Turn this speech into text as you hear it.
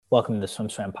Welcome to the Swim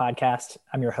Swam podcast.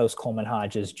 I'm your host, Coleman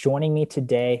Hodges. Joining me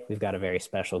today, we've got a very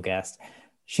special guest.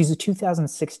 She's a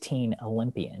 2016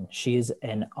 Olympian. She is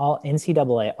an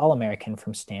NCAA All-American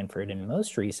from Stanford, and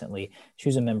most recently, she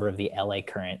was a member of the LA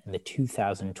Current in the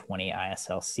 2020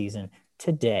 ISL season.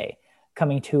 Today,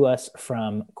 coming to us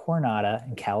from Coronado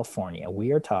in California,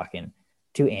 we are talking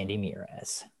to Andi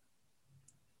Murez.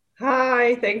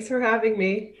 Hi, thanks for having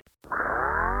me.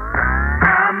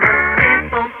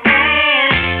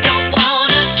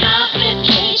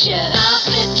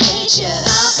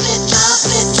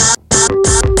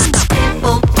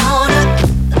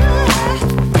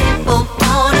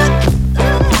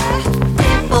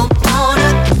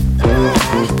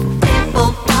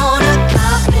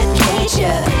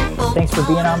 Thanks for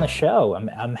being on the show.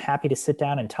 I'm happy to sit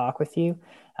down and talk with you.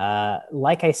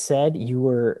 Like I said,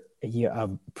 you're a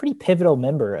pretty pivotal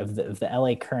member of the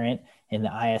LA Current in the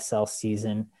ISL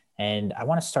season. And I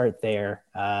want to start there.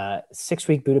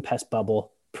 6-week Budapest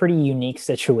bubble, pretty unique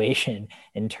situation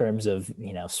in terms of,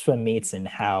 swim meets and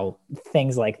how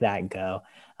things like that go.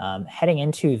 Heading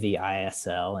into the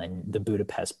ISL and the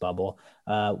Budapest bubble,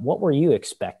 what were you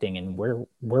expecting and where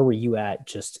were you at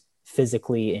just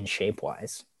physically and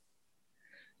shape-wise?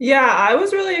 Yeah, I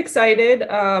was really excited.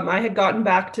 I had gotten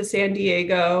back to San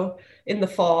Diego in the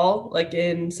fall, like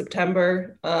in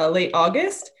September, late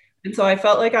August. And so I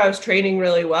felt like I was training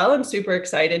really well and super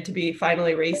excited to be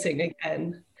finally racing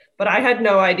again. But I had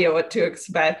no idea what to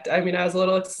expect. I mean, I was a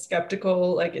little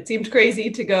skeptical. Like, it seemed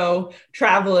crazy to go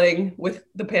traveling with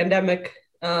the pandemic,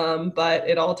 but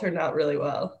it all turned out really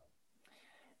well.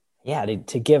 Yeah,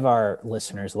 to give our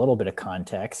listeners a little bit of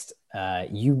context,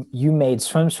 you made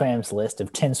SwimSwam's list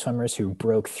of 10 swimmers who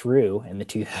broke through in the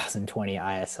 2020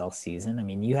 ISL season. I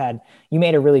mean, you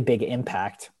made a really big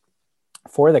impact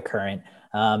for the Current.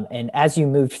 And as you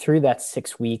moved through that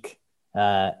 6-week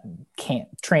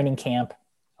training camp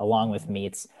along with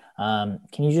meets, can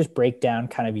you just break down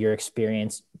kind of your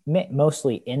experience,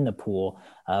 mostly in the pool,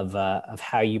 of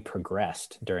how you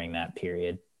progressed during that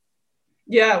period?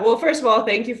 Yeah, well, first of all,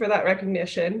 thank you for that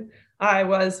recognition. I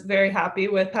was very happy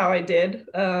with how I did,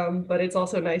 but it's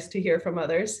also nice to hear from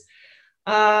others.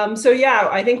 So yeah,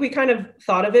 I think we kind of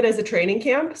thought of it as a training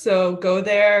camp. So go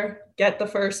there, get the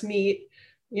first meet,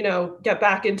 get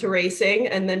back into racing,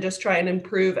 and then just try and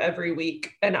improve every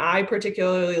week. And I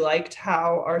particularly liked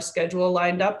how our schedule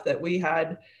lined up, that we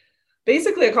had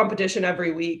basically a competition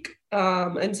every week.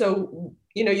 And so,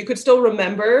 you could still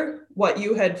remember what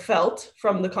you had felt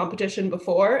from the competition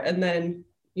before, and then,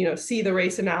 see the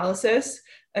race analysis,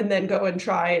 and then go and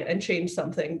try and change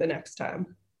something the next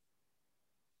time.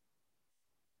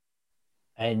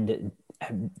 And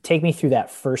take me through that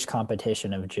first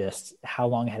competition of just how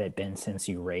long had it been since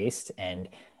you raced, and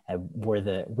were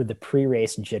the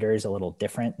pre-race jitters a little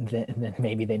different than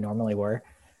maybe they normally were?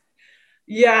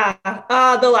 Yeah,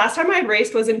 the last time I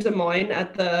raced was in Des Moines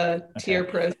at the Tier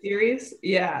Pro Series.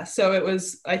 Yeah, so it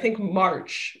was, I think,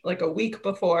 March, like a week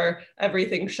before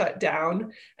everything shut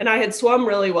down. And I had swum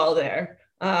really well there.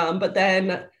 But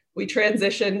then we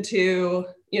transitioned to,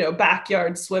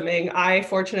 backyard swimming. I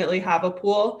fortunately have a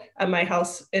pool at my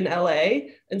house in LA.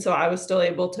 And so I was still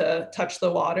able to touch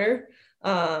the water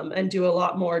and do a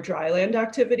lot more dry land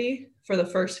activity for the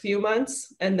first few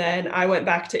months. And then I went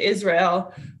back to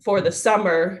Israel for the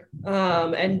summer.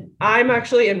 And I'm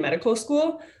actually in medical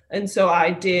school. And so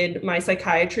I did my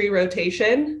psychiatry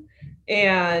rotation.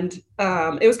 And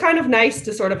it was kind of nice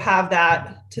to sort of have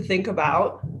that to think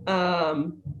about,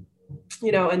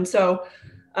 and so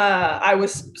I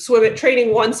was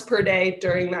training once per day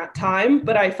during that time,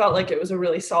 but I felt like it was a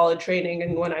really solid training.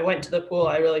 And when I went to the pool,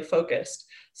 I really focused.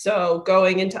 So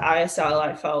going into ISL,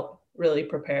 I felt really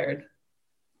prepared.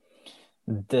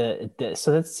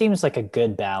 So that seems like a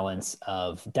good balance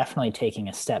of definitely taking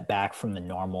a step back from the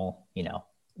normal,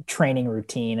 training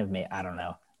routine of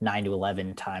 9 to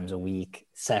 11 times a week,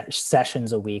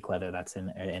 sessions a week, whether that's in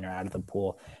or out of the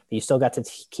pool. But you still got to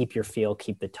keep your feel,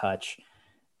 keep the touch.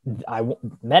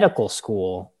 Medical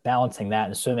school, balancing that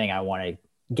and swimming, I want to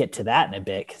get to that in a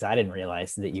bit because I didn't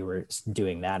realize that you were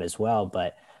doing that as well.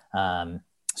 But so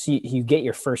you get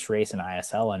your first race in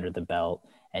ISL under the belt.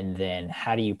 And then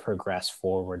how do you progress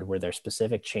forward? Were there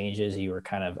specific changes you were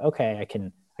kind of, okay, I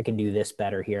can do this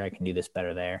better here, I can do this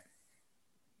better there?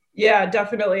 Yeah,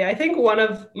 definitely. I think one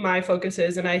of my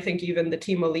focuses, and I think even the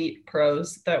Team Elite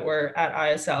pros that were at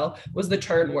ISL, was the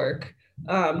turn work.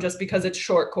 Just because it's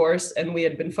short course and we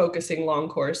had been focusing long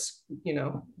course,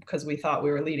 because we thought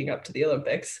we were leading up to the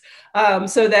Olympics.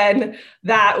 So then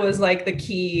that was like the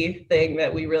key thing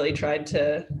that we really tried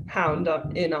to hound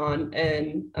in on.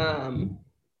 And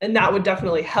and that would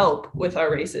definitely help with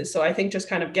our races. So I think just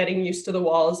kind of getting used to the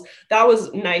walls, that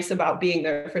was nice about being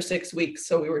there for 6 weeks.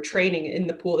 So we were training in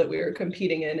the pool that we were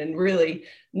competing in and really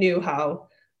knew how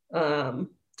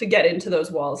to get into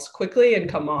those walls quickly and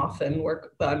come off and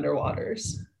work the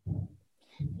underwaters.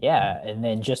 Yeah, and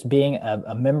then just being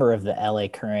a member of the LA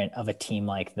Current, of a team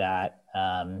like that,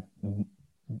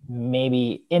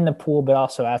 maybe in the pool, but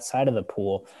also outside of the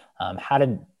pool, how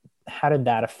did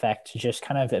that affect just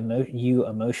kind of you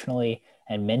emotionally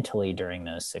and mentally during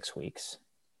those 6 weeks?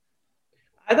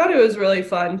 I thought it was really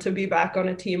fun to be back on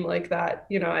a team like that.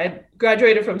 You know, I had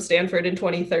graduated from Stanford in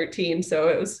 2013,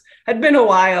 so had been a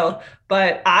while,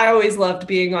 but I always loved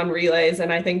being on relays,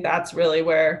 and I think that's really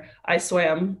where I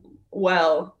swam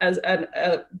well as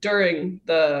during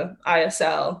the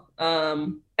ISL.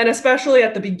 And especially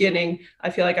at the beginning, I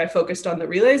feel like I focused on the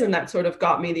relays, and that sort of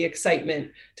got me the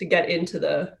excitement to get into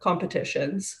the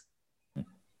competitions.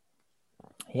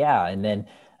 Yeah, and then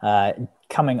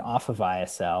coming off of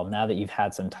ISL, now that you've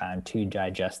had some time to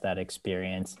digest that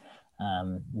experience,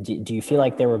 do you feel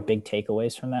like there were big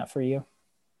takeaways from that for you?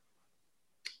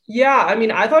 Yeah, I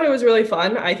mean, I thought it was really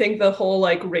fun. I think the whole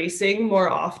like racing more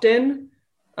often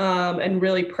and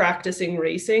really practicing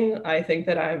racing, I think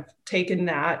that I've taken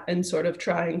that and sort of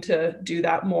trying to do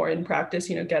that more in practice,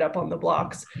 you know, get up on the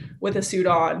blocks with a suit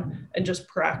on and just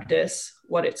practice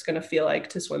what it's going to feel like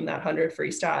to swim that 100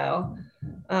 freestyle.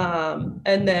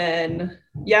 And then,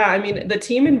 yeah, I mean, the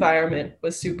team environment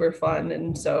was super fun.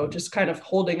 And so just kind of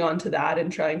holding on to that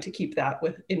and trying to keep that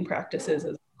in practices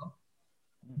as well.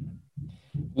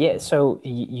 Yeah, so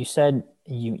you said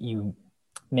you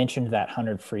mentioned that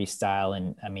 100 freestyle,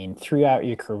 and I mean throughout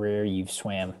your career you've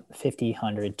swam 50,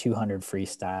 100, 200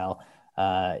 freestyle.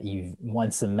 You've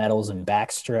won some medals in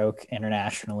backstroke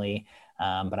internationally,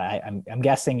 but I'm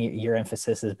guessing your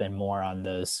emphasis has been more on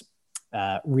those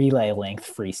relay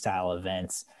length freestyle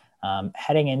events.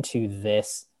 Heading into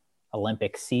this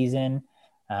Olympic season,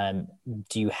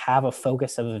 do you have a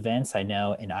focus of events? I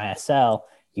know in ISL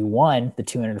you won the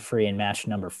 200 free in match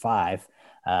number 5,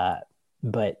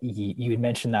 but you had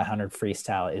mentioned that 100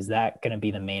 freestyle. Is that going to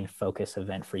be the main focus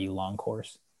event for you long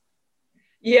course?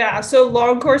 Yeah, so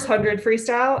long course 100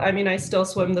 freestyle. I mean, I still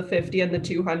swim the 50 and the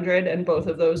 200, and both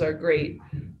of those are great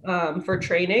for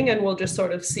training. And we'll just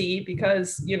sort of see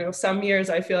because, you know, some years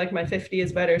I feel like my 50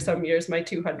 is better, some years my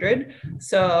 200.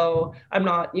 So I'm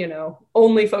not, you know,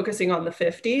 only focusing on the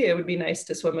 50. It would be nice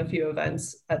to swim a few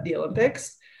events at the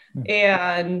Olympics.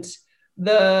 And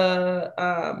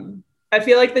I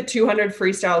feel like the 200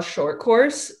 freestyle short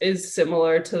course is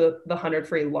similar to the 100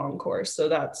 free long course. So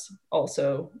that's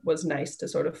also was nice to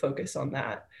sort of focus on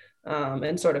that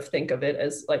and sort of think of it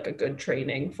as like a good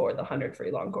training for the 100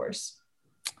 free long course.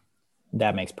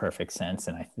 That makes perfect sense.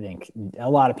 And I think a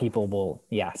lot of people will,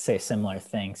 say similar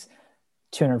things.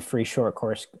 200 free short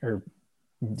course or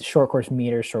short course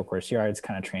meters, short course yards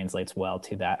kind of translates well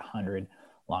to that 100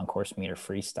 long course meter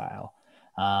freestyle.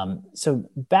 So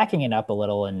backing it up a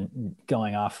little and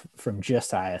going off from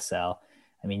just ISL,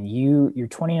 I mean, you're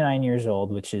 29 years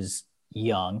old, which is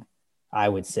young. I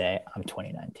would say I'm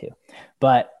 29 too,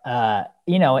 but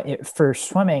for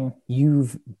swimming,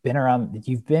 you've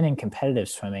been in competitive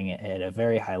swimming at a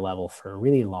very high level for a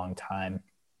really long time.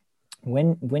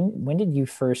 When did you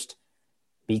first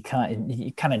you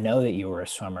kind of know that you were a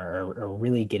swimmer or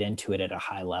really get into it at a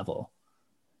high level?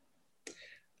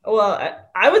 Well,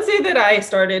 I would say that I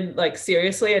started like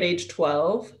seriously at age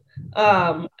 12.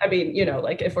 I mean, you know,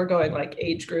 like if we're going like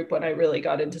age group when I really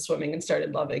got into swimming and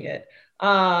started loving it.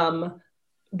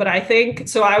 But I think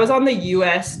so. I was on the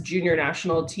US junior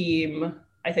national team,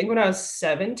 I think when I was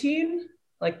 17,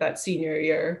 like that senior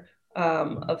year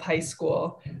of high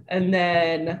school. And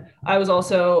then I was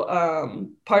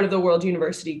also part of the World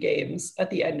University Games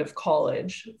at the end of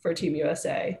college for Team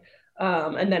USA.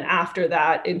 And then after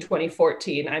that, in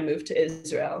 2014, I moved to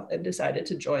Israel and decided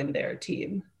to join their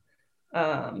team.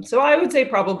 So I would say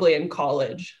probably in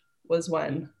college was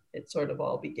when it sort of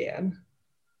all began.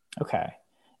 Okay.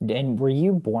 And were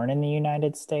you born in the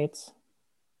United States?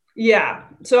 Yeah.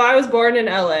 So I was born in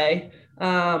LA,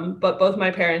 but both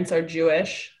my parents are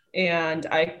Jewish. And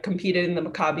I competed in the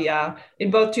Maccabiah in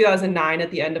both 2009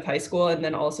 at the end of high school and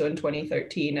then also in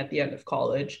 2013 at the end of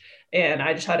college. And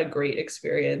I just had a great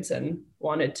experience and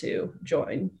wanted to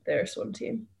join their swim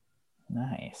team.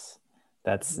 Nice.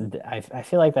 I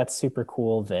feel like that's super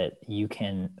cool that you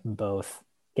can both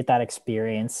get that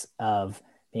experience of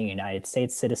being a United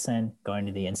States citizen, going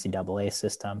to the NCAA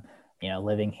system,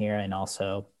 living here, and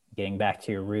also getting back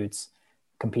to your roots,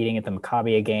 competing at the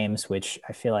Maccabiah games, which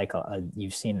I feel like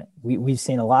we've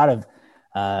seen a lot of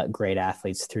great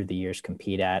athletes through the years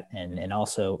compete at, and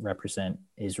also represent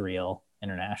Israel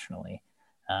internationally.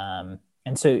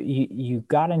 And so you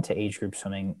got into age group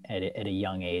swimming at a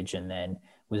young age, and then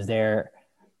was there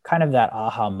kind of that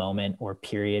aha moment or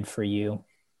period for you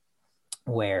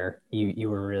where you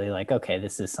were really like, okay,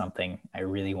 this is something I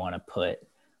really want to put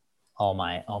all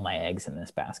my eggs in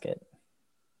this basket?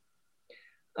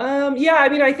 Yeah, I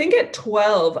mean, I think at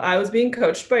 12, I was being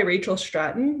coached by Rachel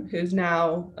Stratton, who's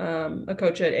now a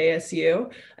coach at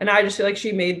ASU. And I just feel like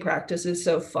she made practices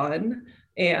so fun.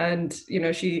 And,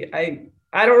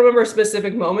 I don't remember a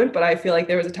specific moment, but I feel like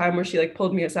there was a time where she like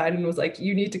pulled me aside and was like,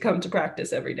 you need to come to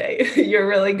practice every day. You're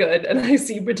really good. And I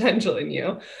see potential in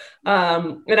you.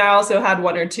 And I also had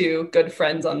one or two good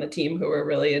friends on the team who were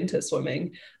really into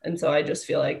swimming. And so I just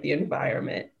feel like the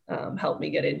environment helped me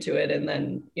get into it. And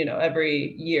then,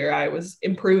 every year I was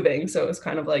improving. So it was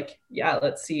kind of like, yeah,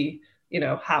 let's see,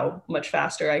 how much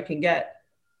faster I can get.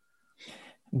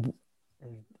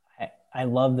 I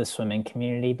love the swimming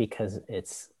community because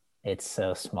it's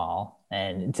so small,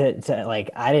 and to like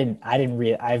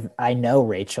I know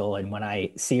Rachel, and when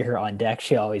I see her on deck,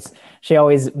 she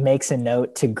always makes a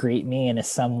note to greet me in a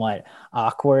somewhat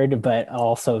awkward but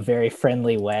also very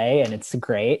friendly way, and it's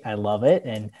great. I love it.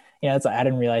 And I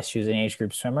didn't realize she was an age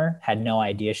group swimmer, had no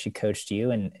idea she coached you,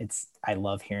 and I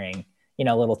love hearing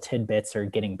little tidbits or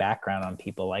getting background on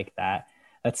people like that.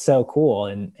 That's so cool.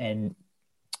 And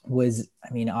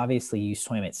obviously you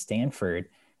swam at Stanford,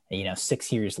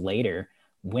 6 years later.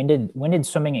 When did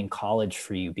swimming in college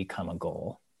for you become a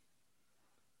goal?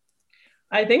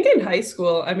 I think in high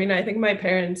school. I mean, I think my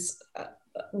parents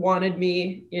wanted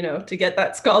me, to get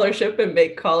that scholarship and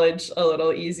make college a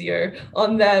little easier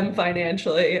on them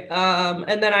financially.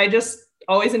 And then I just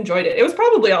always enjoyed it. It was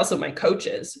probably also my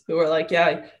coaches who were like,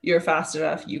 yeah, you're fast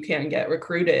enough, you can get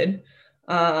recruited.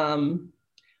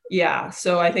 Yeah,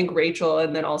 so I think Rachel,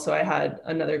 and then also I had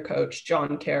another coach,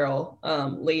 John Carroll,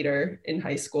 later in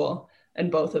high school, and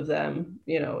both of them,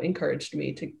 encouraged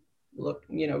me to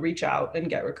reach out and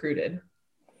get recruited.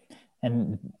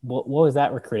 And what was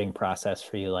that recruiting process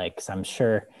for you like? 'Cause I'm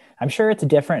sure it's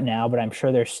different now, but I'm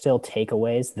sure there's still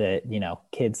takeaways that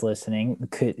kids listening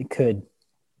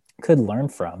could learn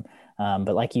from.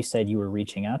 But like you said, you were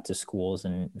reaching out to schools,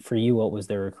 and for you, what was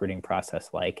their recruiting process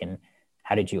like, and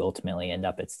how did you ultimately end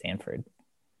up at Stanford?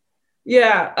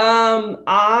 Yeah,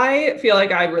 I feel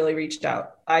like I really reached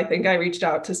out. I think I reached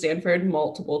out to Stanford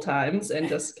multiple times and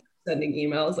just sending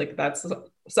emails. Like that's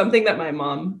something that my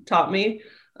mom taught me.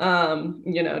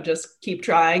 Just keep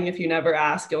trying. If you never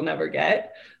ask, you'll never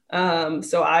get.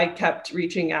 So I kept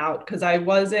reaching out because I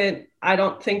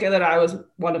don't think that I was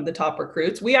one of the top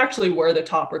recruits. We actually were the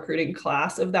top recruiting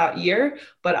class of that year,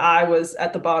 but I was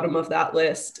at the bottom of that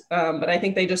list. But I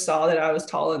think they just saw that I was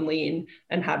tall and lean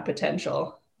and had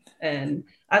potential. And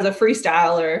as a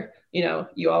freestyler,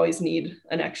 you always need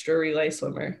an extra relay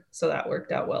swimmer. So that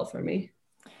worked out well for me.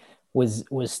 Was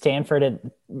Stanford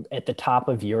at the top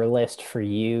of your list for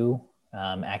you,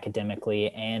 academically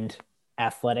and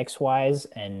athletics wise,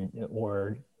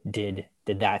 or did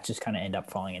that just kind of end up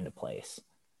falling into place?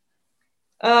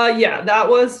 Yeah, that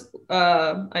was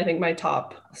I think my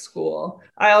top school.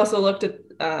 I also looked at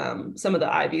some of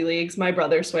the Ivy Leagues. My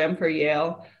brother swam for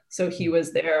Yale, so he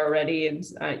was there already, and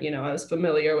I was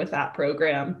familiar with that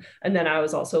program. And then I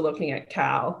was also looking at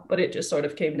Cal, but it just sort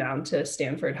of came down to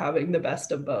Stanford having the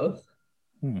best of both.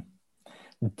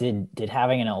 Did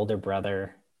having an older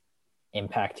brother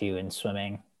impact you in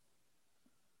swimming?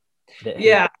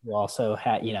 Yeah. You also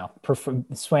had,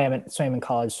 swam in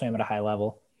college, swam at a high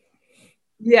level.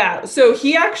 Yeah. So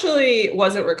he actually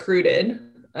wasn't recruited.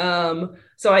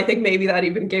 So I think maybe that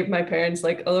even gave my parents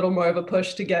like a little more of a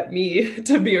push to get me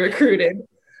to be recruited.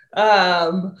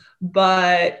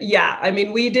 But yeah, I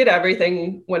mean, we did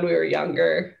everything when we were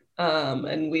younger.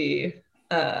 And we,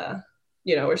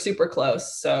 were super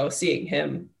close. So seeing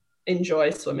him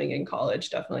enjoy swimming in college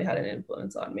definitely had an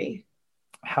influence on me.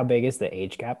 How big is the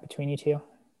age gap between you two?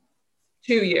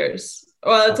 2 years.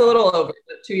 Well, it's a little over,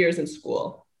 but 2 years in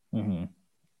school. Mm-hmm.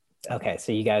 Okay,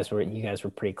 so you guys were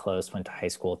pretty close. Went to high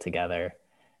school together.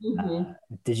 Mm-hmm.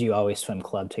 Did you always swim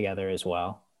club together as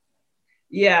well?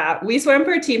 Yeah, we swam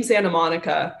for Team Santa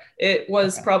Monica. It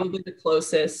was probably the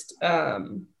closest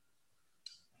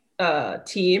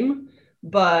team,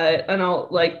 but and I'll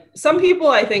like some people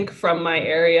I think from my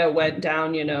area went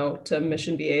down, to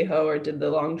Mission Viejo or did the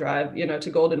long drive, to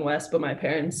Golden West. But my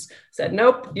parents said,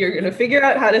 nope, you're gonna figure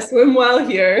out how to swim well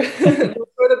here.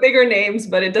 For the bigger names,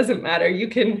 but it doesn't matter. You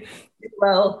can do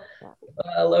well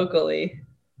locally.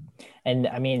 And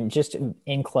I mean, just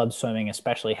in club swimming,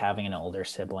 especially having an older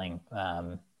sibling,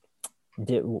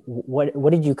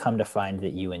 What did you come to find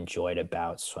that you enjoyed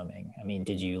about swimming? I mean,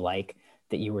 did you like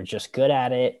that you were just good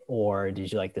at it, or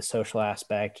did you like the social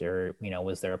aspect, or,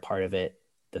 was there a part of it,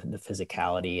 the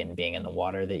physicality and being in the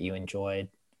water that you enjoyed?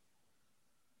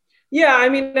 Yeah, I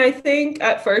mean, I think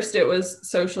at first it was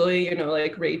socially,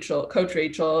 like Rachel, Coach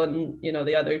Rachel, and,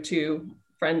 the other two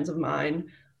friends of mine,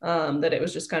 that it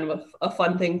was just kind of a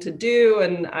fun thing to do.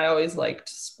 And I always liked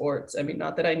sports. I mean,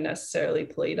 not that I necessarily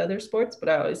played other sports, but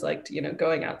I always liked,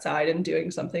 going outside and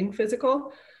doing something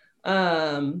physical.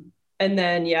 And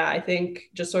then, yeah, I think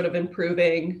just sort of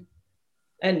improving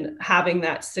and having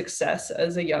that success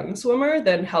as a young swimmer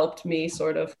then helped me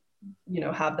sort of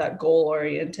have that goal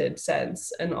oriented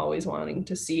sense and always wanting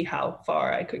to see how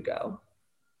far I could go.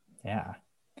 Yeah.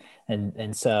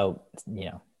 And so,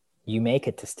 you make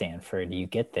it to Stanford, you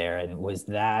get there, and was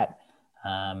that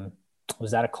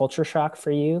a culture shock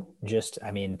for you? Just, I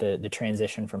mean, the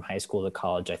transition from high school to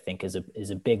college, I think is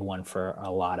a big one for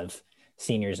a lot of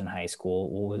seniors in high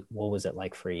school. What was it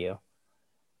like for you?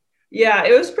 Yeah,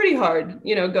 it was pretty hard,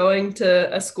 going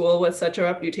to a school with such a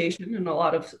reputation and a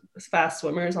lot of fast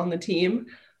swimmers on the team.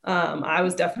 I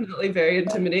was definitely very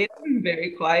intimidated and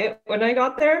very quiet when I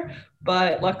got there.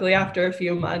 But luckily, after a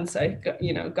few months, I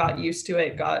got used to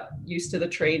it, got used to the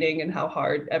training and how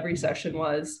hard every session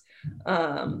was,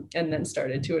 and then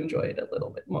started to enjoy it a little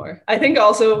bit more. I think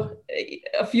also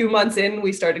a few months in,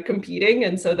 we started competing.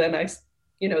 And so then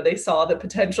they saw the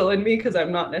potential in me because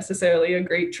I'm not necessarily a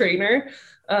great trainer.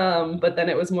 But then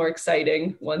it was more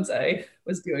exciting once I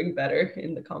was doing better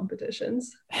in the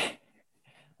competitions.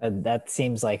 That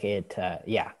seems like it.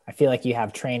 Yeah, I feel like you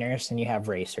have trainers and you have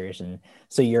racers, and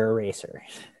so you're a racer.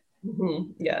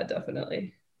 Mm-hmm. Yeah,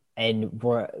 definitely. And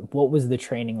what was the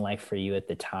training like for you at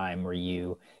the time? Were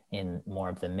you in more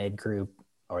of the mid group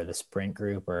or the sprint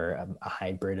group, or a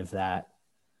hybrid of that?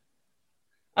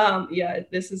 Yeah,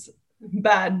 this is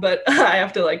bad, but I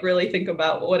have to like really think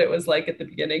about what it was like at the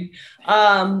beginning.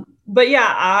 But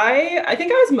yeah, I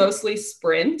think I was mostly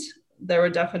sprint. There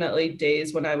were definitely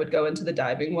days when I would go into the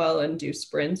diving well and do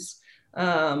sprints.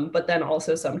 But then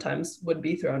also sometimes would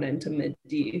be thrown into mid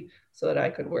D so that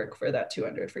I could work for that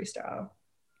 200 freestyle.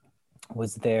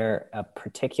 Was there a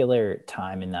particular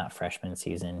time in that freshman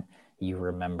season you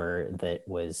remember that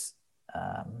was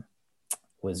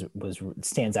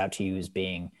stands out to you as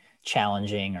being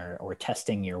challenging, or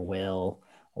testing your will,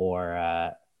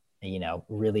 or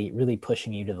really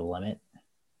pushing you to the limit?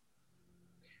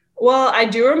 Well, I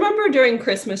do remember during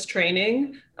Christmas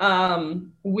training,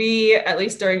 we, at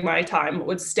least during my time,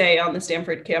 would stay on the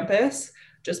Stanford campus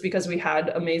just because we had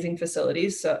amazing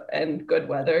facilities and good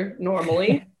weather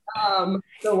normally.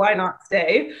 So why not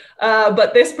stay?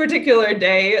 But this particular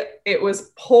day, it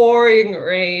was pouring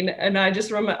rain. And I just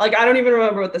remember, like, I don't even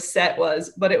remember what the set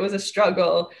was, but it was a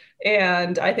struggle.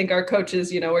 And I think our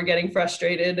coaches, were getting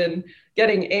frustrated and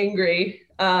getting angry,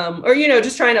 or,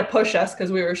 just trying to push us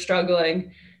because we were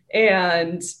struggling.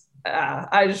 And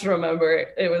I just remember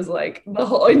it was like the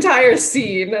whole entire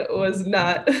scene was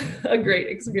not a great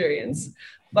experience.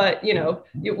 But,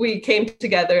 we came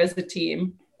together as a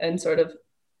team and sort of,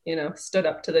 stood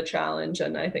up to the challenge.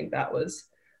 And I think that was,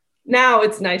 now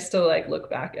it's nice to like look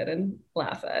back at and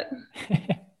laugh at.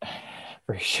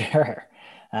 For sure.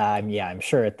 Yeah, I'm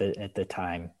sure at the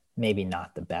time, maybe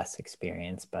not the best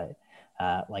experience, but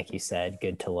like you said,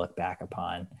 good to look back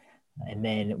upon. And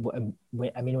then,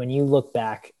 I mean, when you look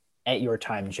back at your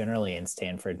time generally in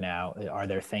Stanford now, are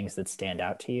there things that stand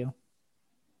out to you?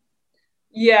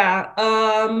 Yeah.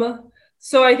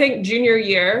 So I think junior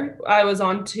year, I was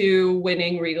on to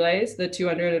winning relays, the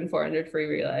 200 and 400 free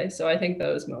relay. So I think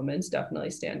those moments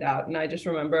definitely stand out. And I just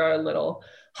remember our little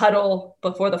huddle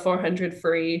before the 400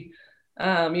 free,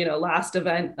 last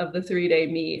event of the 3-day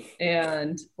meet.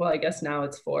 And well, I guess now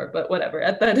it's 4, but whatever.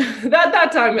 At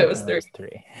that time it was 3.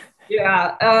 Three.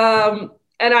 Yeah.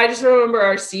 And I just remember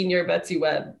our senior Betsy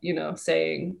Webb,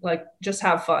 saying like, just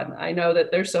have fun. I know that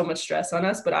there's so much stress on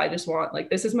us, but I just want, like,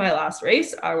 this is my last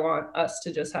race. I want us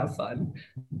to just have fun.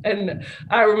 And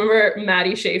I remember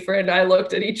Maddie Schaefer and I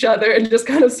looked at each other and just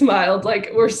kind of smiled, like,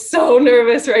 we're so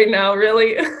nervous right now.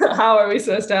 Really? How are we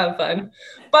supposed to have fun?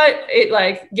 But it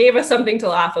like gave us something to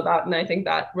laugh about. And I think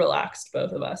that relaxed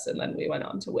both of us. And then we went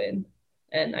on to win.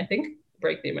 And I think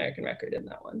break the American record in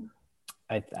that one.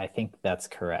 I think that's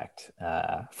correct.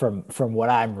 From what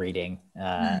I'm reading,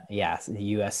 yes, the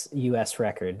U.S.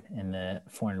 record in the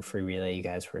 400 free relay, you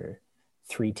guys were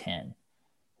 3:10,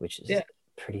 which is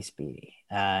pretty speedy.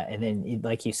 And then,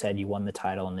 like you said, you won the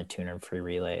title in the 200 free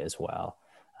relay as well.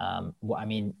 I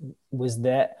mean, was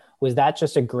that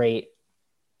just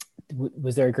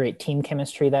was there a great team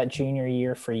chemistry that junior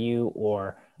year for you,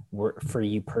 or for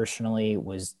you personally,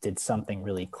 did something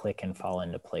really click and fall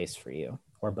into place for you,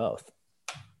 or both?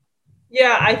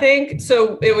 Yeah, I think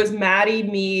so. It was Maddie,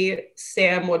 me,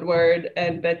 Sam Woodward,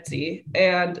 and Betsy.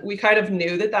 And we kind of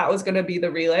knew that that was going to be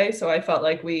the relay. So I felt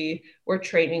like we were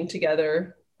training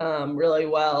together really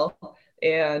well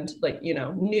and like, you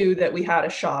know, knew that we had a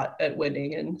shot at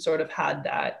winning and sort of had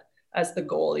that as the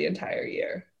goal the entire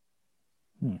year.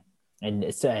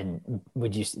 And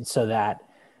would you, so that,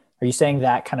 are you saying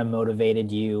that kind of motivated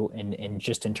you in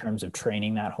just in terms of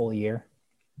training that whole year?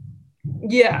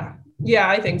 Yeah. Yeah,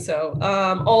 I think so.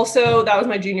 Also, that was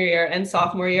my junior year, and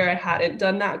sophomore year, I hadn't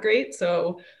done that great.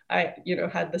 So I, you know,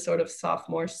 had the sort of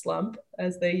sophomore slump,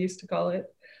 as they used to call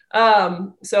it.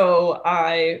 So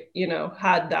I, you know,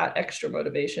 had that extra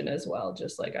motivation as well.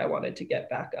 Just like I wanted to get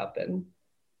back up and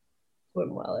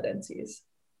swim well at NCs.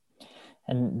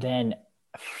 And then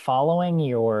following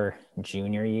your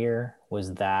junior year,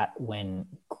 was that when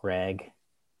Greg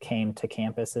came to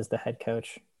campus as the head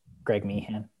coach, Greg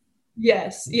Meehan?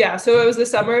 Yes. Yeah. So it was the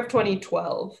summer of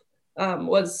 2012,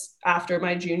 was after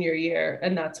my junior year.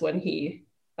 And that's when he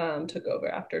took over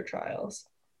after trials.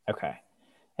 Okay.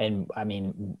 And I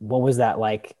mean, what was that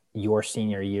like your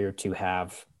senior year to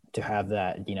have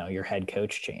that, you know, your head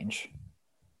coach change?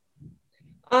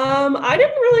 I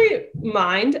didn't really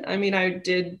mind. I mean, I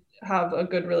did have a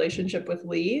good relationship with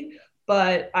Lee,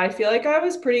 but I feel like I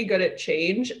was pretty good at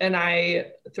change. And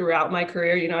throughout my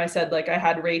career, you know, I said like I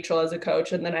had Rachel as a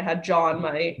coach and then I had John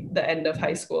the end of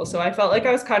high school. So I felt like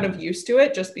I was kind of used to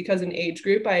it just because in age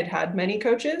group I had many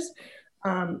coaches.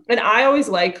 And I always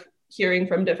like hearing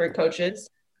from different coaches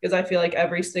because I feel like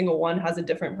every single one has a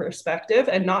different perspective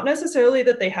and not necessarily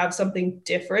that they have something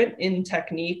different in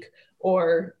technique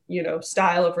or, you know,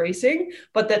 style of racing,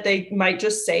 but that they might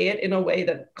just say it in a way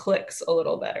that clicks a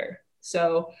little better.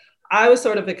 So I was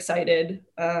sort of excited.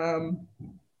 And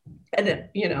then,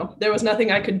 you know, there was nothing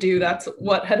I could do. That's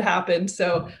what had happened.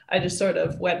 So I just sort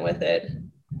of went with it.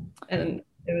 And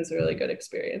it was a really good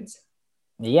experience.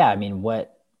 Yeah. I mean,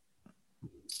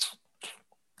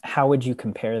 how would you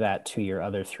compare that to your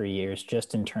other 3 years,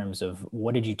 just in terms of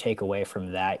what did you take away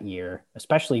from that year,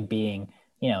 especially being,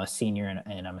 you know, a senior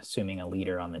and I'm assuming a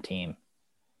leader on the team?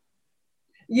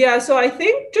 Yeah. So I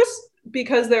think just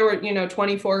because there were, you know,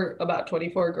 about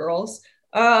 24 girls,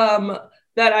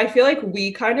 that I feel like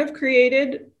we kind of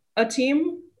created a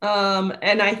team.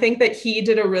 And I think that he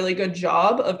did a really good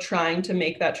job of trying to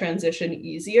make that transition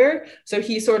easier. So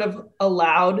he sort of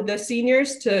allowed the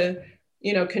seniors to,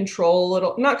 you know,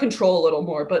 not control a little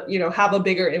more, but, you know, have a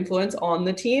bigger influence on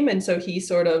the team. And so he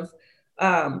sort of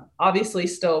obviously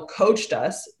still coached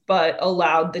us, but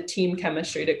allowed the team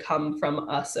chemistry to come from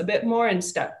us a bit more and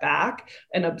step back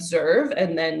and observe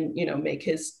and then, you know, make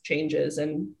his changes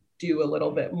and do a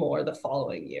little bit more the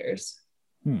following years.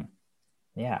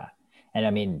 Yeah. And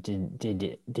I mean,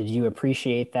 did you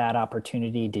appreciate that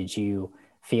opportunity? Did you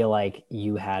feel like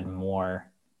you had more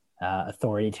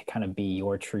authority to kind of be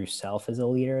your true self as a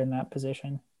leader in that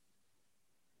position?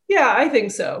 Yeah, I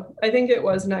think so. I think it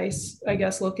was nice, I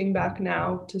guess, looking back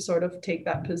now to sort of take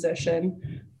that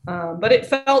position. But it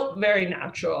felt very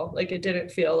natural. Like it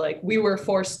didn't feel like we were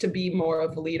forced to be more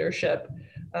of leadership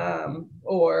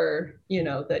or, you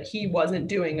know, that he wasn't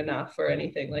doing enough or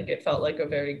anything. Like it felt like a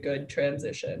very good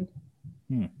transition.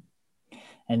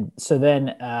 And so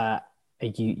then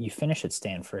you finish at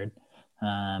Stanford.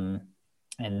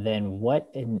 And then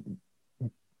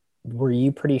were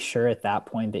you pretty sure at that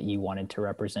point that you wanted to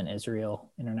represent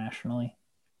Israel internationally?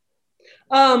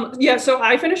 Yeah, so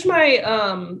I finished my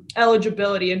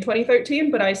eligibility in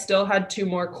 2013, but I still had 2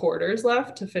 more quarters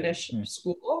left to finish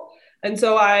school. And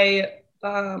so I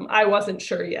wasn't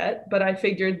sure yet, but I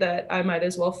figured that I might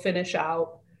as well finish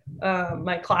out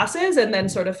my classes and then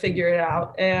sort of figure it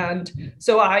out. And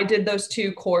so I did those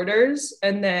 2 quarters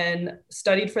and then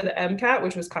studied for the MCAT,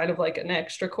 which was kind of like an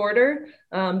extra quarter.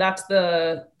 That's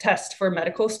the test for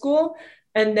medical school.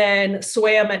 And then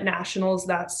swam at nationals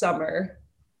that summer.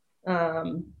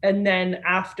 And then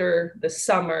after the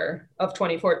summer of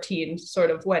 2014,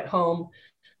 sort of went home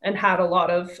and had a lot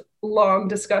of long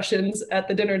discussions at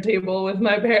the dinner table with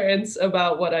my parents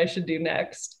about what I should do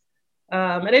next.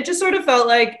 And it just sort of felt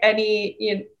like any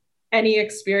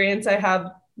experience I have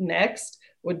next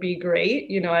would be great.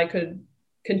 You know, I could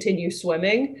continue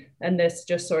swimming, and this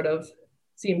just sort of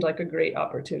seemed like a great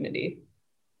opportunity.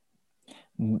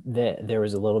 There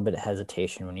was a little bit of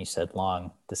hesitation when you said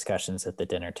long discussions at the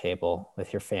dinner table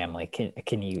with your family.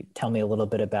 Can you tell me a little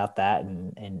bit about that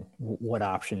and what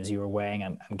options you were weighing?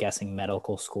 I'm guessing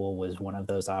medical school was one of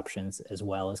those options as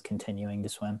well as continuing to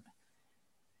swim.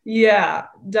 Yeah,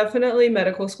 definitely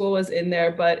medical school was in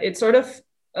there, but it sort of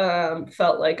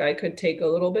felt like I could take a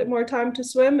little bit more time to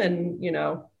swim, and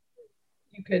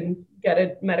you can get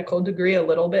a medical degree a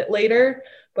little bit later,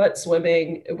 but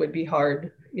swimming, it would be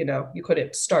hard. You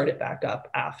couldn't start it back up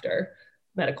after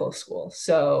medical school.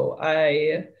 So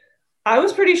I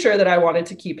was pretty sure that I wanted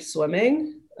to keep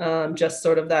swimming. Just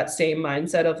sort of that same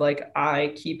mindset of like,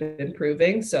 I keep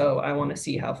improving, so I want to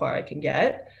see how far I can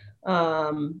get.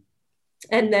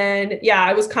 And then, yeah,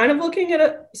 I was kind of looking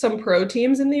at some pro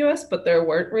teams in the US, but there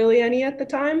weren't really any at the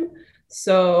time.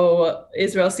 So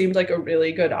Israel seemed like a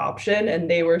really good option, and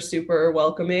they were super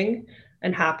welcoming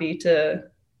and happy to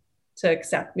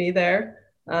accept me there,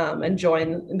 and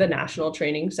join the National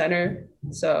Training Center.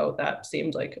 So that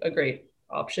seemed like a great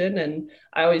option. And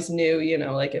I always knew,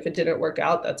 like if it didn't work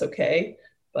out, that's okay,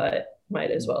 but might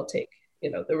as well take,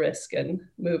 the risk and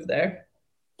move there.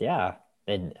 Yeah.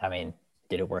 And I mean,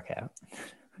 did it work out?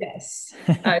 Yes.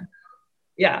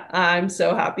 Yeah, I'm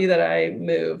so happy that I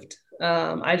moved.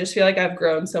 I just feel like I've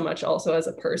grown so much also as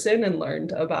a person, and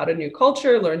learned about a new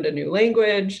culture, learned a new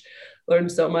language,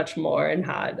 learned so much more, and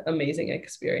had amazing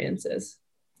experiences.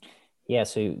 Yeah.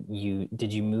 So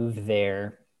did you move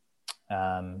there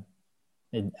um,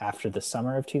 after the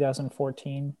summer of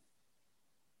 2014?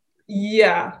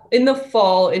 Yeah, in the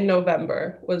fall, in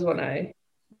November was when I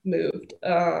moved.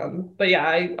 But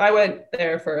yeah, I went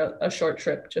there for a short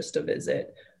trip just to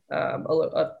visit, a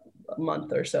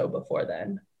month or so before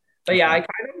then. But yeah, Okay. I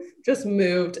kind of just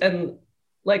moved, and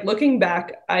like looking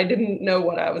back, I didn't know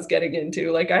what I was getting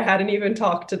into. Like I hadn't even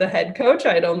talked to the head coach.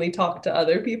 I'd only talked to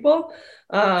other people.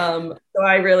 So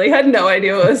I really had no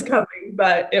idea what was coming,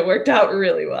 but it worked out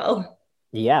really well.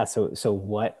 Yeah. So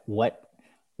what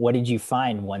did you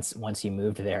find once you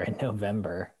moved there in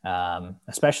November?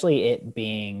 Especially it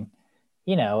being,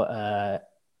 you know,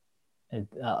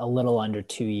 a little under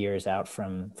 2 years out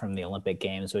from the Olympic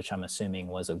Games, which I'm assuming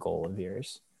was a goal of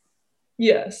yours.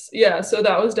 Yes. Yeah. So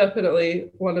that was definitely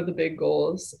one of the big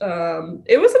goals.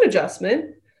 It was an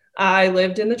adjustment. I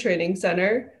lived in the training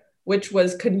center, which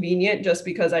was convenient just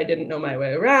because I didn't know my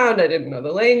way around. I didn't know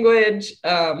the language.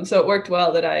 So it worked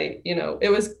well that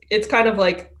it's kind of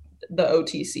like the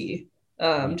OTC,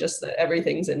 just that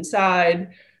everything's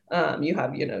inside. You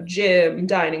have, gym,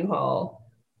 dining hall,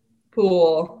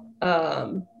 pool.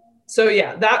 So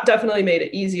yeah, that definitely made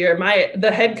it easier.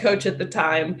 The head coach at the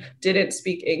time didn't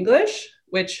speak English,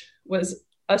 which was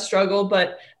a struggle,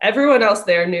 but everyone else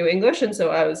there knew English, and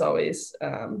so I was always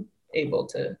able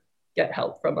to get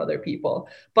help from other people.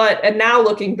 And now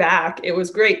looking back, it was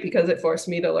great because it forced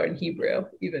me to learn Hebrew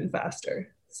even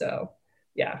faster. So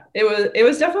yeah, it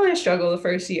was definitely a struggle the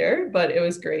first year, but it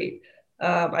was great.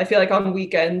 I feel like on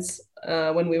weekends,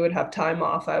 when we would have time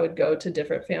off, I would go to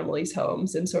different families'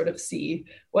 homes and sort of see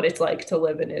what it's like to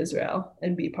live in Israel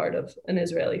and be part of an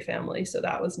Israeli family. So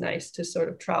that was nice to sort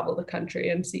of travel the country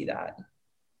and see that.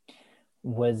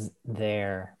 Was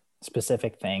there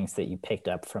specific things that you picked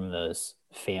up from those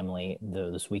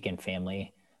weekend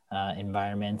family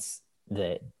environments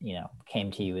that,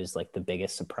 came to you as like the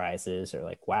biggest surprises, or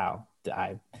like, wow,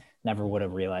 I never would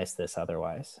have realized this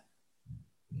otherwise?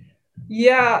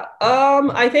 Yeah,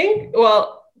 I think,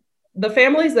 well, the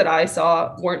families that I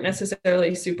saw weren't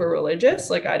necessarily super religious.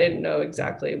 Like, I didn't know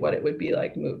exactly what it would be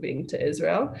like moving to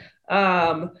Israel.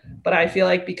 Um, but I feel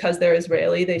like because they're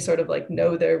Israeli, they sort of like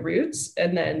know their roots,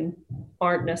 and then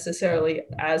aren't necessarily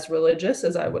as religious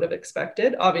as I would have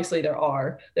expected. Obviously,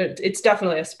 it's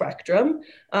definitely a spectrum,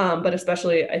 but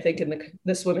especially I think in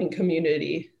the swimming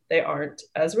community, they aren't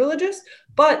as religious,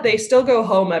 but they still go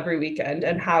home every weekend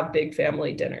and have big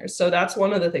family dinners. So that's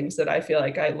one of the things that I feel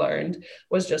like I learned,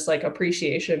 was just like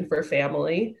appreciation for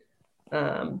family,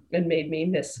 and made me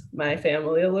miss my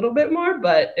family a little bit more,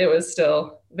 but it was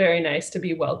still very nice to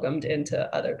be welcomed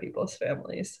into other people's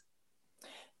families.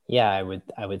 Yeah,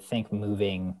 I would think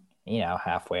moving,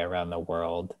 halfway around the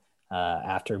world,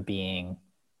 after being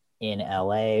in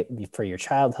LA for your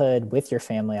childhood with your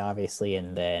family, obviously,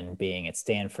 and then being at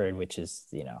Stanford, which is,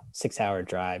 6 hour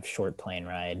drive, short plane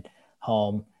ride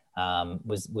home.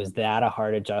 Was that a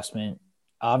hard adjustment?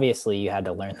 Obviously, you had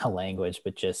to learn the language,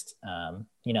 but just,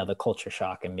 the culture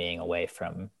shock and being away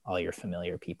from all your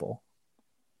familiar people.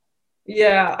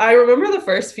 Yeah, I remember the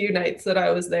first few nights that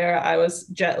I was there, I was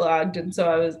jet lagged, and so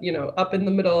I was, up in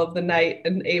the middle of the night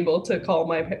and able to call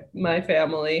my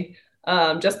family.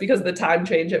 Just because of the time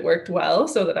change, it worked well,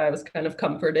 so that I was kind of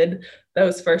comforted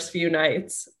those first few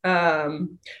nights.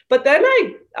 But then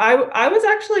I was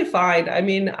actually fine. I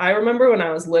mean, I remember when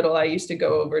I was little, I used to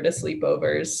go over to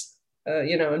sleepovers,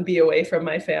 and be away from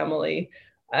my family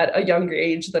at a younger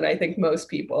age than I think most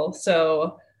people.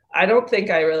 So I don't think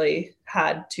I really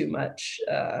had too much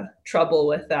trouble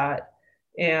with that.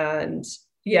 And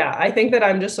yeah, I think that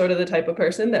I'm just sort of the type of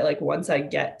person that like once I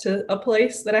get to a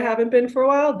place that I haven't been for a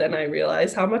while, then I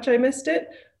realize how much I missed it,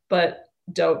 but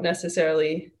don't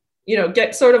necessarily,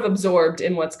 get sort of absorbed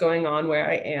in what's going on where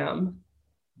I am.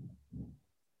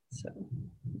 So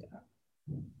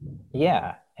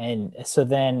Yeah. And so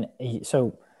then,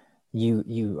 so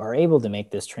you are able to make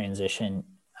this transition.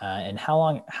 And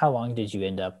how long did you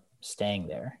end up staying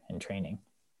there and training?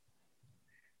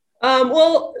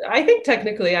 Well, I think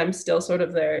technically I'm still sort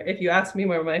of there. If you ask me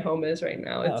where my home is right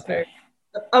now, Oh, it's okay. very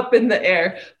up in the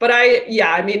air. But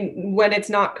I mean, when it's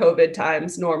not COVID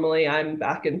times, normally I'm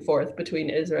back and forth between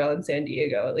Israel and San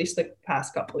Diego, at least the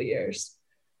past couple of years.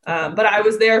 Okay. But I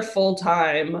was there full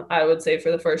time, I would say,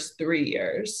 for the first 3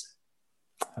 years.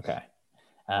 Okay.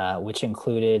 Which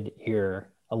included your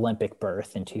Olympic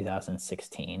berth in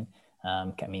 2016.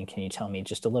 I mean, can you tell me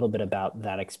just a little bit about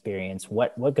that experience?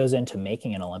 What goes into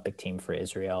making an Olympic team for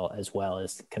Israel, as well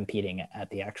as competing at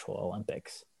the actual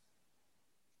Olympics?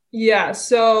 Yeah,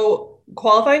 so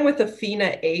qualifying with the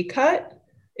FINA A cut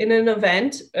in an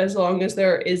event, as long as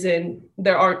there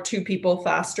aren't two people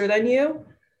faster than you,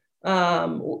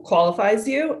 qualifies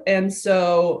you. And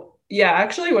so, yeah,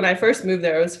 actually, when I first moved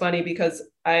there, it was funny because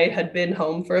I had been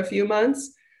home for a few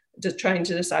months, just trying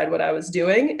to decide what I was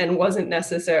doing, and wasn't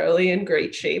necessarily in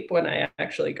great shape when I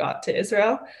actually got to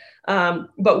Israel.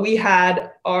 But we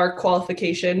had our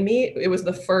qualification meet. It was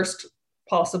the first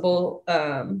possible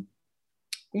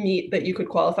meet that you could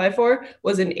qualify for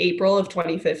was in April of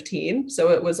 2015.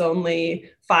 So it was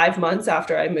only 5 months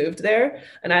after I moved there.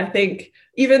 And I think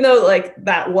even though like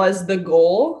that was the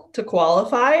goal to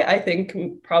qualify, I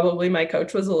think probably my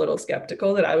coach was a little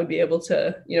skeptical that I would be able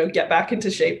to, get back into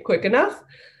shape quick enough.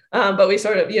 But we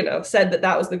sort of, said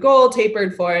that was the goal,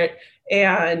 tapered for it.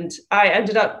 And I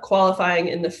ended up qualifying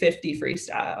in the 50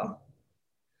 freestyle.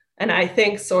 And I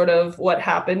think sort of what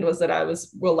happened was that I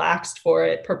was relaxed for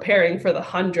it, preparing for the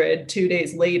 100 2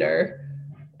 days later,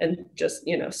 and just,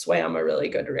 swam a really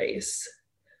good race.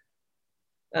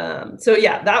 So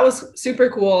yeah, that was super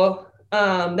cool.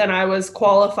 Then I was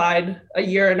qualified a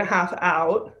year and a half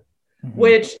out,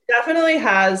 which definitely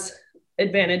has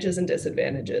advantages and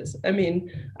disadvantages. I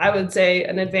mean, I would say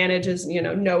an advantage is,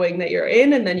 knowing that you're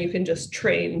in, and then you can just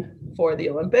train for the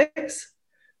Olympics.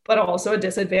 But also a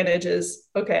disadvantage is,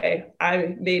 okay,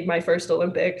 I made my first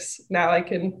Olympics. Now I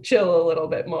can chill a little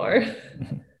bit more.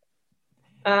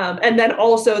 And then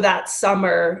also that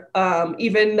summer,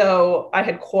 even though I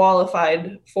had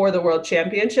qualified for the World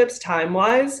Championships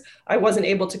time-wise, I wasn't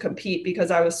able to compete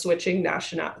because I was switching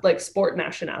sport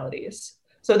nationalities.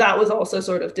 So that was also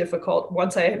sort of difficult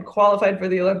once I had qualified for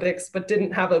the Olympics, but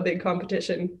didn't have a big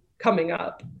competition coming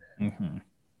up.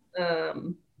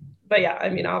 But yeah, I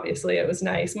mean, obviously it was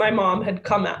nice. My mom had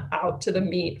come out to the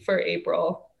meet for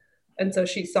April, and so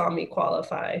she saw me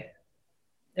qualify.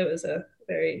 It was a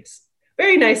very,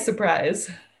 very nice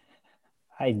surprise.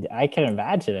 I can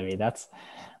imagine. I mean, that's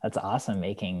awesome.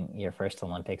 Making your first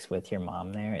Olympics with your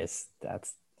mom there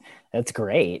that's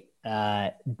great.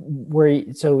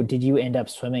 So did you end up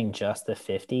swimming just the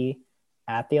 50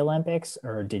 at the Olympics,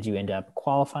 or did you end up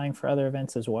qualifying for other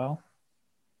events as well?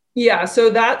 Yeah, so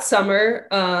that summer,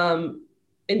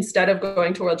 instead of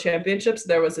going to World Championships,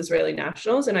 there was Israeli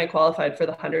Nationals, and I qualified for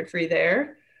the 100 free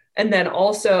there. And then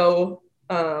also,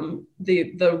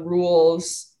 the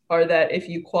rules are that if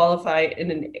you qualify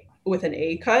with an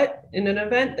A cut in an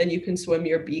event, then you can swim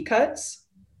your B cuts.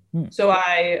 So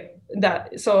I had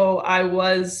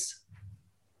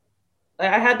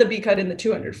the B cut in the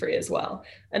 200 free as well.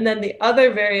 And then the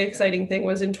other very exciting thing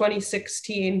was in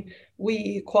 2016,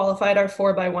 we qualified our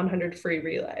 4x100 free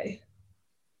relay.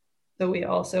 So we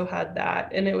also had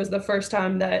that. And it was the first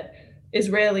time that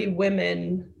Israeli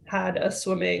women had a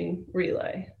swimming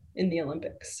relay in the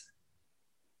Olympics.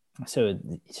 So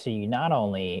you not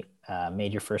only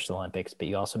made your first Olympics, but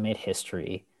you also made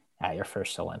history at your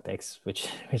first Olympics, which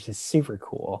is super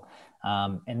cool.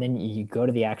 And then you go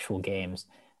to the actual games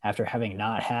after having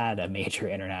not had a major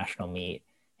international meet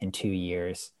in 2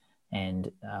 years.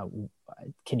 And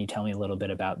can you tell me a little bit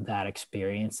about that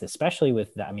experience, especially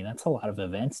with that? I mean, that's a lot of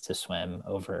events to swim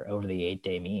over the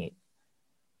 8-day meet.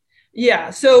 Yeah,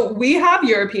 so we have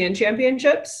European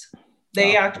championships.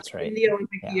 They That's right. In the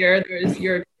Olympic year, there's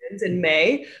Europeans in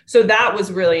May. So that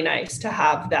was really nice to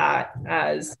have that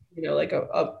as, like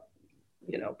a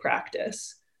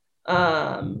practice.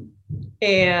 And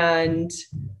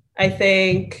I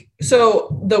think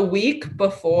so the week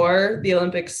before the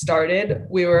Olympics started,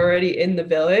 we were already in the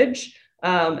village,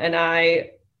 and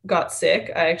I got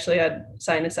sick. I actually had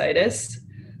sinusitis.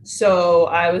 So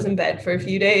I was in bed for a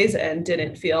few days and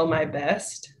didn't feel my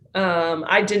best.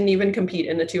 I didn't even compete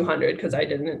in the 200 because I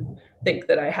didn't think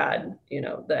that I had,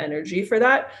 the energy for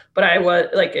that. But I was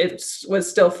like, it was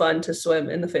still fun to swim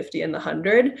in the 50 and the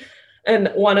 100. And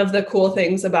one of the cool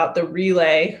things about the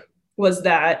relay was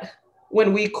that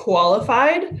when we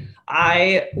qualified,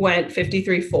 I went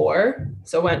 53.4,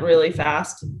 so went really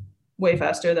fast, way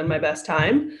faster than my best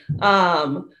time.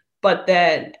 But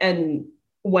then, and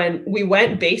when we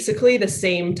went basically the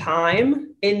same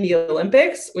time in the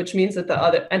Olympics, which means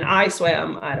that and I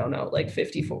swam, I don't know, like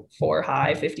 54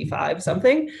 high, 55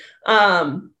 something.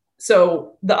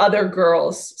 So the other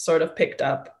girls sort of picked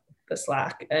up the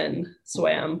slack and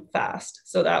swam fast.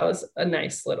 So that was a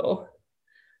nice little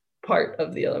part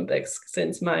of the Olympics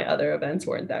since my other events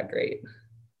weren't that great.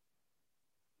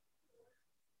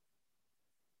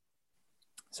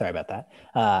 Sorry about that.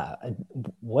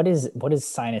 What does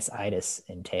sinusitis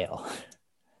entail?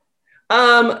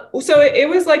 So it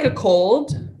was like a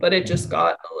cold, but it just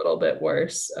got a little bit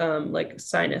worse, like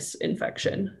sinus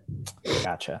infection.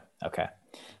 Gotcha. Okay.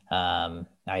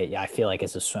 I feel like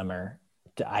as a swimmer,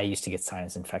 I used to get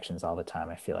sinus infections all the time.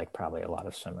 I feel like probably a lot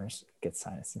of swimmers get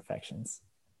sinus infections.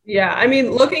 Yeah, I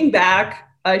mean, looking back,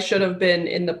 I should have been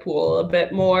in the pool a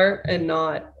bit more and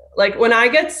not like when I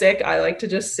get sick, I like to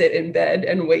just sit in bed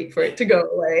and wait for it to go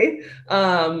away.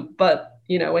 But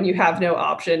when you have no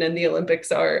option and the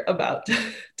Olympics are about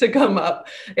to come up,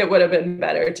 it would have been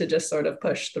better to just sort of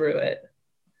push through it.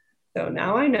 So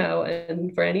now I know,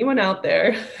 and for anyone out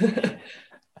there,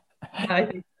 I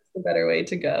think that's the better way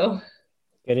to go.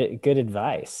 Good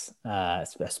advice,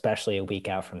 especially a week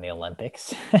out from the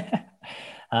Olympics.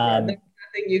 There's nothing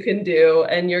you can do,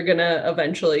 and you're gonna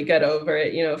eventually get over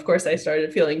it. Of course, I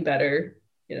started feeling better,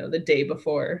 the day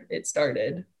before it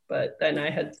started, but then I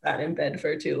had sat in bed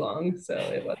for too long, so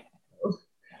it wasn't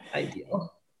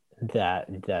ideal.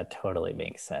 That totally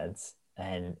makes sense.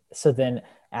 And so then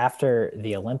after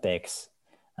the Olympics,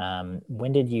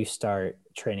 when did you start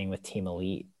training with Team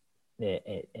Elite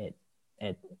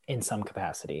in some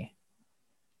capacity?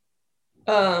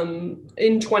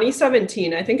 In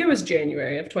 2017, I think it was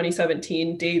January of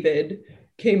 2017, David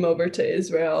came over to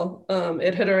Israel.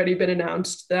 It had already been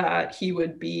announced that he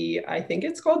would be, I think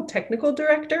it's called technical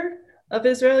director of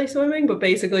Israeli swimming, but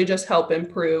basically just help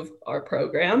improve our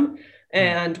program.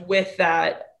 And with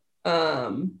that,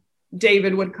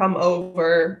 David would come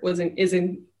over,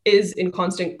 is in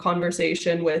constant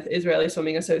conversation with Israeli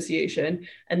Swimming Association,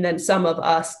 and then some of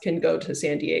us can go to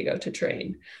San Diego to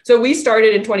train. So we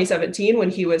started in 2017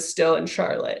 when he was still in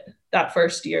Charlotte. That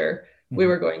first year we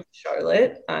were going to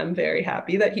Charlotte. I'm very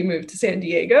happy that he moved to San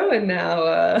Diego, and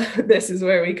now this is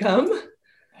where we come.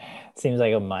 Seems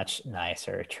like a much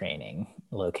nicer training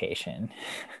location.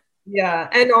 Yeah,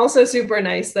 and also super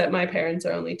nice that my parents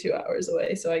are only 2 hours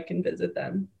away, so I can visit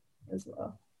them as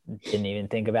well. Didn't even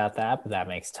think about that, but that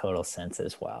makes total sense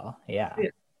as well. Yeah.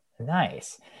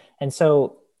 Nice. And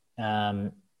so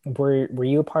were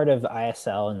you a part of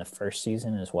ISL in the first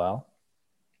season as well?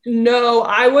 No,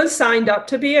 I was signed up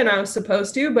to be, and I was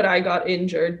supposed to, but I got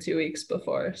injured 2 weeks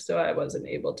before, so I wasn't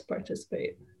able to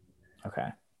participate. Okay.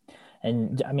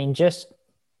 And I mean, just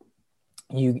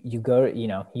you go,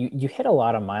 you hit a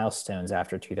lot of milestones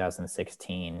after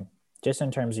 2016, just in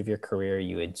terms of your career.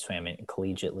 You had swam it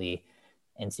collegiately,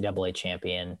 NCAA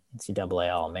champion,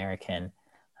 NCAA All-American.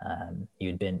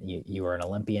 You were an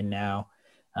Olympian now.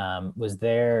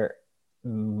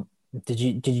 Did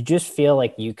you just feel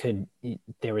like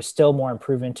there was still more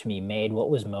improvement to be made? What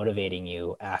was motivating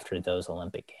you after those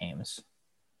Olympic Games?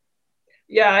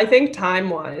 Yeah, I think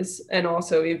time-wise and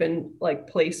also even like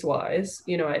place-wise,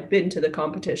 I'd been to the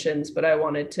competitions, but I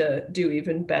wanted to do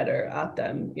even better at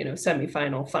them,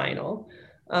 semifinal, final.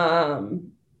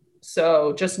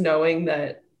 So just knowing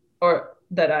that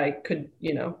I could,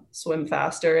 swim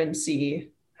faster and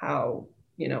see how,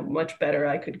 much better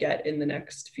I could get in the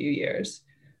next few years.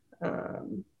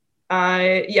 So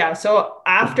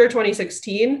after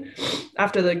 2016,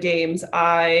 after the games,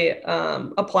 I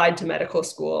applied to medical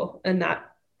school and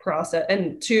that process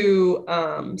and to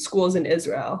schools in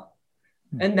Israel.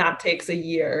 And that takes a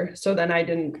year. So then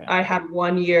I had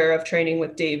 1 year of training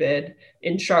with David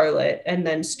in Charlotte and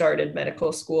then started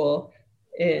medical school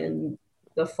in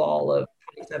the fall of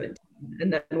 2017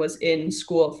 and then was in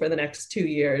school for the next 2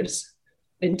 years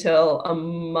until a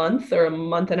month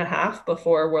and a half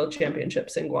before World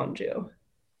Championships in Gwangju.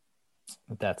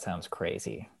 That sounds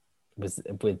crazy.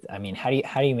 How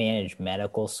do you manage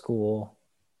medical school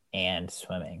and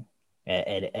swimming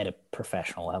at a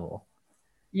professional level?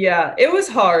 Yeah, it was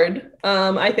hard.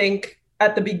 I think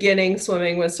at the beginning,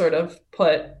 swimming was sort of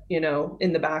put,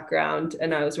 in the background,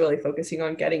 and I was really focusing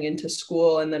on getting into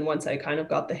school. And then once I kind of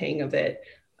got the hang of it,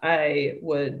 I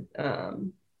would,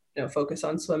 focus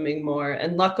on swimming more.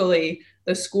 And luckily,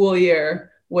 the school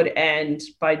year would end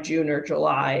by June or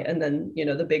July. And then,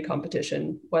 the big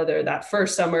competition, whether that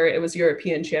first summer it was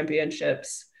European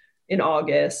Championships in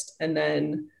August, and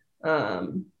then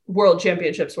World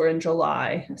Championships were in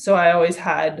July. So I always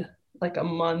had like a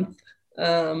month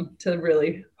to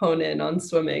really hone in on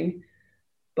swimming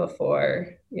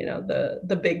before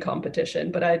the big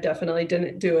competition. But I definitely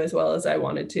didn't do as well as I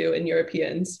wanted to in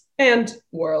Europeans and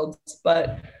Worlds.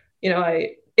 But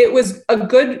it was a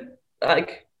good,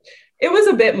 like, it was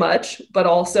a bit much, but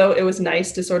also it was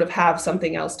nice to sort of have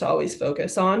something else to always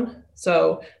focus on.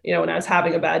 So when I was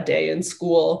having a bad day in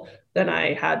school, then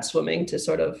I had swimming to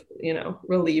sort of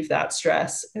relieve that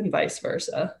stress, and vice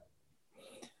versa.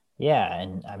 Yeah.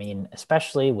 And I mean,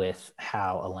 especially with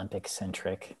how Olympic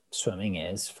centric swimming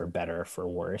is, for better or for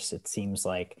worse, it seems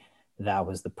like that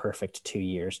was the perfect 2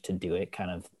 years to do it, kind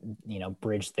of,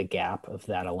 bridge the gap of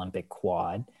that Olympic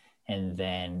quad. And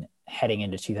then heading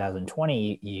into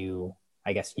 2020,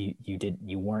 I guess you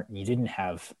didn't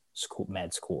have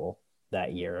med school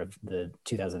that year of the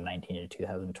 2019 to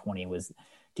 2020.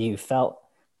 Do you felt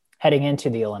heading into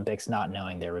the Olympics, not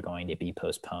knowing they were going to be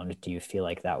postponed, do you feel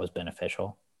like that was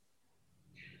beneficial?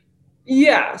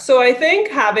 Yeah, so I think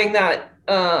having that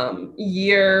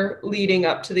year leading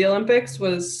up to the Olympics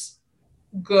was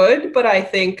good, but I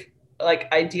think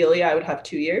like ideally I would have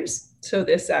 2 years. So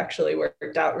this actually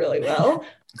worked out really well.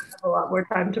 A lot more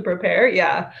time to prepare.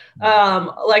 Yeah.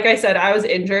 Like I said, I was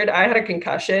injured. I had a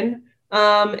concussion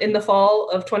in the fall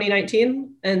of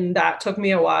 2019, and that took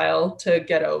me a while to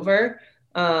get over.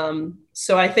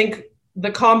 So I think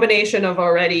the combination of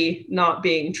already not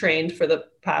being trained for the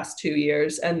past 2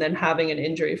 years and then having an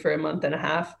injury for a month and a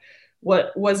half,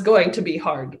 what was going to be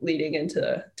hard leading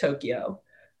into Tokyo.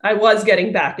 I was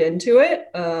getting back into it,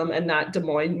 and that Des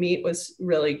Moines meet was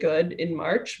really good in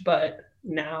March, but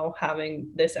now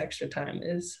having this extra time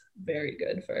is very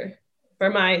good for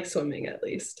my swimming, at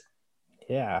least.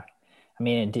 Yeah. I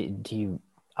mean, do you,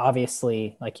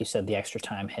 obviously, like you said, the extra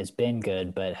time has been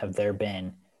good, but have there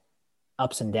been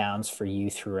ups and downs for you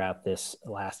throughout this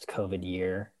last COVID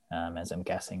year, as I'm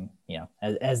guessing,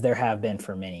 as there have been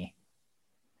for many?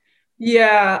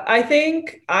 Yeah, I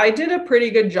think I did a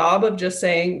pretty good job of just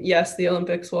saying, yes, the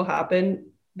Olympics will happen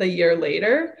the year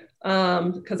later,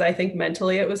 because I think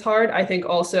mentally it was hard. I think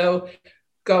also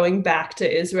going back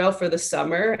to Israel for the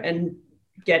summer and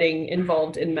getting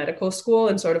involved in medical school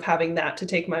and sort of having that to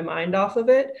take my mind off of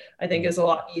it, I think is a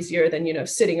lot easier than,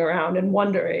 sitting around and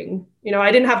wondering.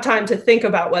 I didn't have time to think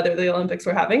about whether the Olympics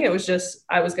were happening. It was just,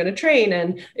 I was going to train,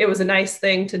 and it was a nice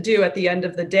thing to do at the end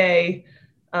of the day,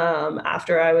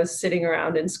 after I was sitting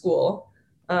around in school.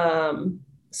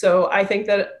 So I think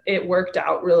that it worked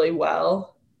out really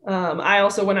well. I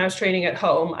also, when I was training at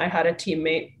home, I had a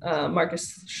teammate,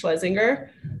 Marcus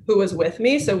Schlesinger, who was with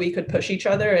me, so we could push each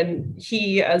other. And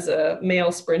he, as a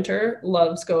male sprinter,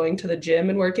 loves going to the gym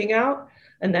and working out.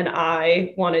 And then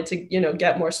I wanted to,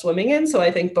 get more swimming in. So I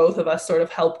think both of us sort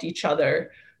of helped each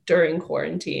other during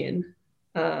quarantine,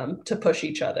 to push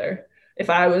each other. If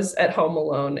I was at home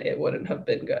alone, it wouldn't have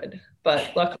been good.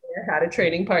 But luckily, I had a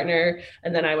training partner,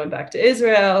 and then I went back to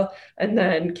Israel, and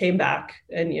then came back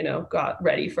and got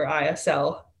ready for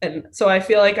ISL. And so I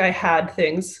feel like I had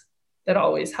things that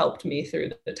always helped me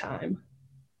through the time.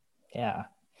 Yeah.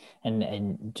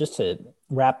 And just to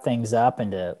wrap things up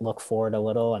and to look forward a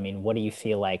little, I mean, what do you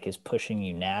feel like is pushing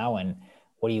you now, and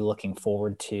what are you looking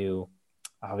forward to?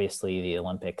 Obviously, the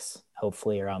Olympics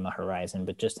hopefully are on the horizon,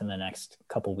 but just in the next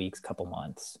couple weeks, couple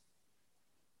months.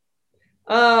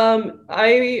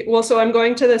 So I'm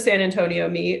going to the San Antonio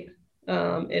meet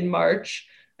in March,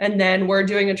 and then we're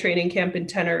doing a training camp in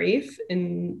Tenerife,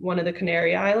 in one of the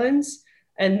Canary Islands.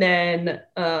 And then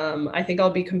I think I'll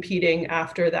be competing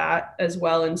after that as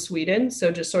well in Sweden.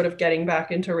 So just sort of getting back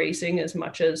into racing as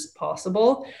much as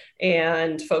possible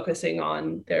and focusing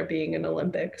on there being an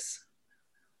Olympics.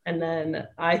 And then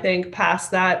I think past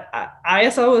that,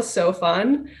 ISL was so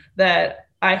fun that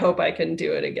I hope I can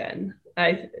do it again.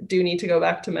 I do need to go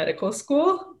back to medical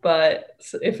school, but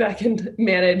if I can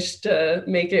manage to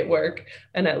make it work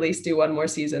and at least do one more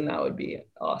season, that would be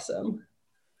awesome.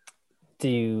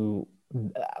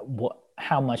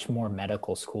 How much more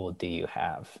medical school do you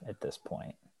have at this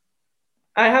point?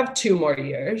 I have 2 more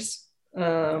years.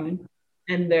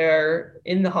 And they're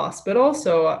in the hospital,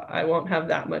 so I won't have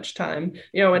that much time.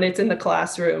 When it's in the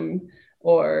classroom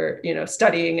or,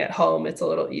 studying at home, it's a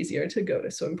little easier to go to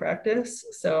swim practice.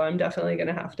 So I'm definitely going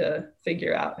to have to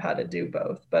figure out how to do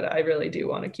both, but I really do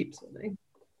want to keep swimming.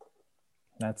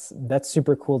 That's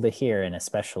super cool to hear. And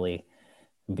especially,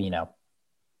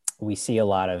 we see a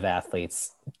lot of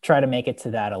athletes try to make it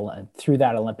to that through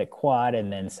that Olympic quad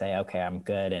and then say, okay, I'm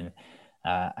good. And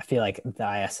I feel like the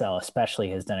ISL especially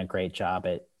has done a great job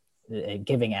at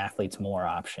giving athletes more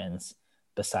options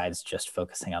besides just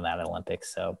focusing on that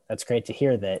Olympics. So that's great to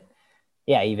hear that,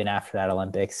 yeah, even after that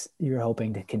Olympics, you're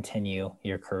hoping to continue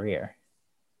your career.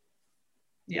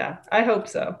 Yeah, I hope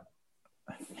so.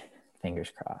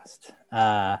 Fingers crossed.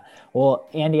 Well,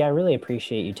 Andi, I really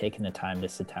appreciate you taking the time to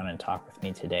sit down and talk with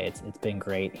me today. It's been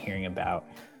great hearing about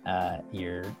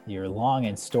your long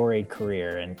and storied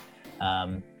career.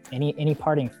 And any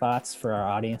parting thoughts for our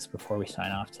audience before we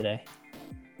sign off today?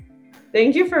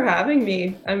 Thank you for having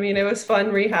me. I mean, it was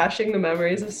fun rehashing the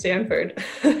memories of Stanford.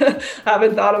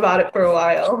 Haven't thought about it for a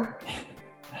while.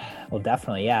 Well,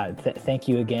 definitely. Yeah. Thank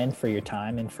you again for your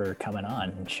time and for coming on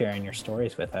and sharing your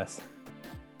stories with us.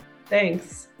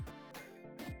 Thanks.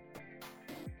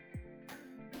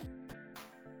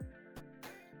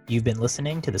 You've been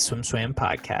listening to the Swim Swam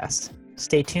podcast.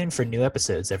 Stay tuned for new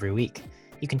episodes every week.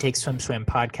 You can take Swim Swam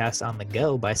podcast on the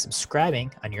go by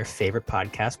subscribing on your favorite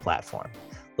podcast platform.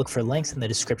 Look for links in the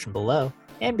description below,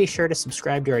 and be sure to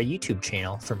subscribe to our YouTube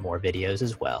channel for more videos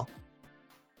as well.